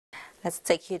Let's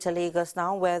take you to Lagos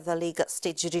now, where the Lagos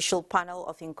State Judicial Panel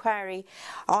of Inquiry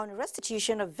on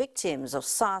restitution of victims of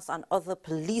Sars and other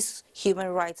police human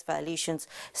rights violations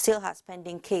still has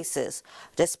pending cases,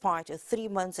 despite a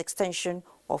 3-month extension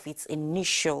of its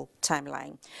initial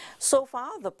timeline. So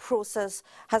far, the process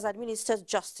has administered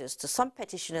justice to some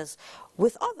petitioners,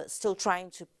 with others still trying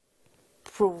to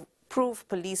prove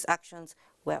police actions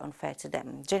were unfair to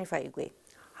them. Jennifer Igwe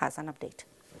has an update.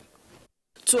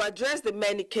 To address the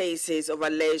many cases of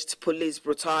alleged police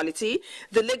brutality,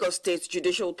 the Lagos State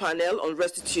Judicial Panel on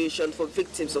Restitution for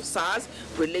Victims of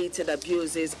SARS-related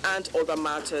abuses and other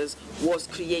matters was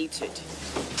created.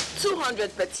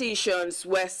 200 petitions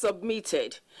were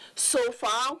submitted. So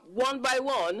far, one by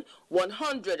one,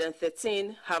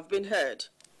 113 have been heard.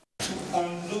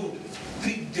 Unload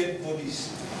 3 dead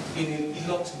bodies in a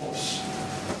locked bus.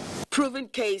 Proven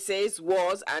cases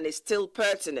was and is still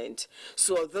pertinent.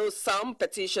 So although some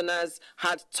petitioners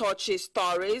had touchy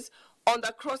stories,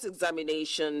 under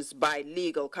cross-examinations by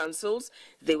legal counsels,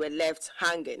 they were left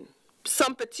hanging.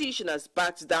 Some petitioners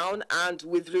backed down and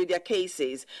withdrew their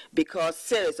cases because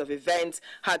series of events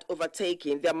had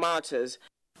overtaken their matters,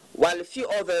 while a few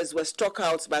others were struck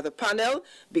out by the panel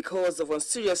because of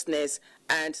unseriousness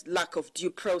and lack of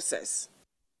due process.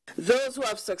 Those who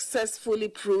have successfully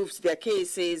proved their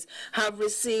cases have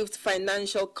received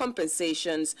financial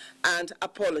compensations and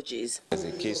apologies. There's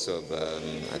a case of,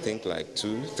 I think like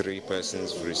 2-3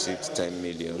 persons received 10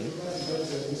 million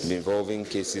involving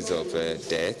cases of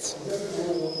death.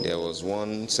 There was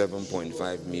one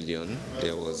 7.5 million,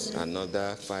 there was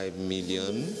another 5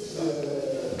 million,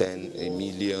 then a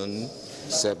million,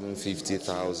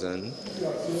 750,000,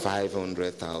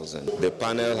 500,000. The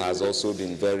panel has also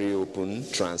been very open,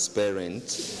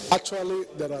 transparent. Actually,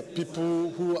 there are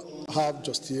people who have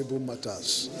justiciable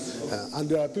matters, and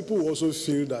there are people who also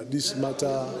feel that this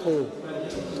matter,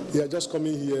 they are just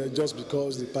coming here just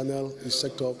because the panel is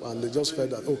set up and they just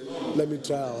felt that, let me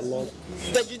try our luck.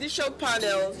 The judicial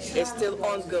panel is still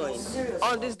ongoing.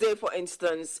 On this day, for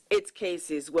instance, 8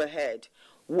 cases were heard.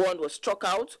 1 was struck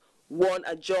out, 1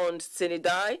 adjourned sine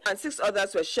die, and 6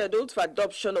 others were scheduled for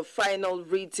adoption of final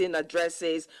written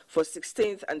addresses for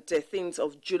 16th and 13th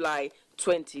of July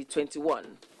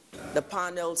 2021. The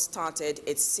panel started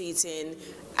its sitting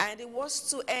and it was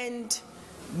to end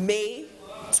May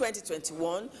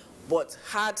 2021, but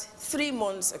had 3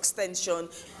 months extension.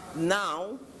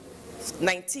 Now,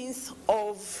 19th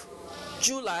of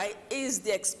July is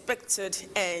the expected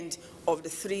end of the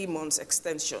 3 months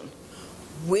extension.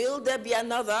 Will there be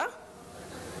another?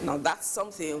 Now that's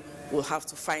something we'll have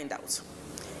to find out.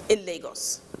 In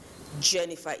Lagos,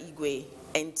 Jennifer Igwe,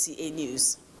 NTA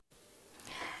News.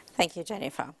 Thank you,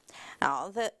 Jennifer. Now,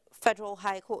 the Federal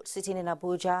High Court sitting in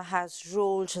Abuja has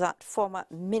ruled that former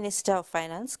Minister of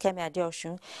Finance, Kemi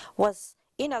Adeosun, was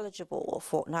ineligible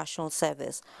for national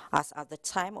service as at the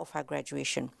time of her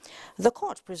graduation. The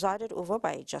court, presided over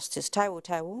by Justice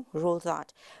Taiwo, ruled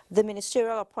that the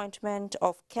ministerial appointment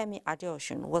of Kemi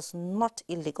Adeosun was not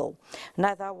illegal,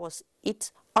 neither was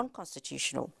it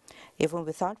unconstitutional, even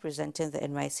without presenting the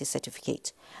NYSC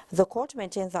certificate. The court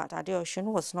maintained that Adeosun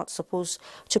was not supposed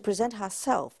to present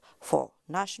herself for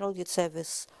National Youth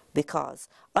Service because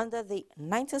under the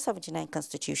 1979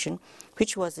 Constitution,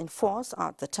 which was in force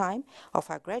at the time of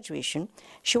her graduation,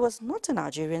 she was not a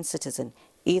Nigerian citizen,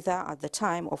 either at the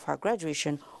time of her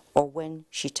graduation or when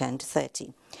she turned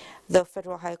 30. The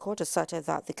Federal High Court asserted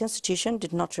that the Constitution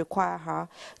did not require her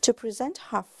to present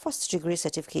her first-degree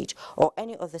certificate or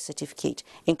any other certificate,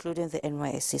 including the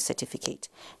NYSC certificate,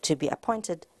 to be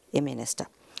appointed a minister.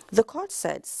 The court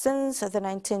said since the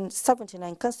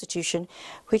 1979 Constitution,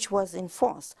 which was in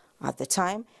force at the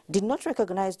time, did not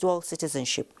recognize dual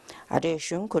citizenship,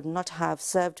 Adeosun could not have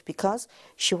served because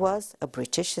she was a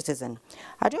British citizen.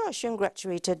 Adeosun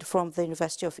graduated from the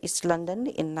University of East London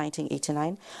in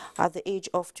 1989 at the age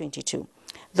of 22.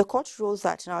 The court ruled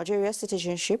that Nigeria's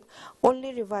citizenship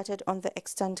only reverted on the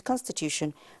extant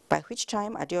Constitution, by which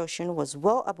time Adeosun was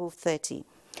well above 30,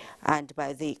 and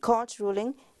by the court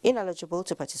ruling ineligible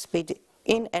to participate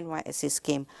in NYSC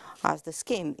scheme, as the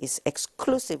scheme is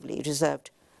exclusively reserved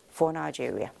for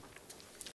Nigeria.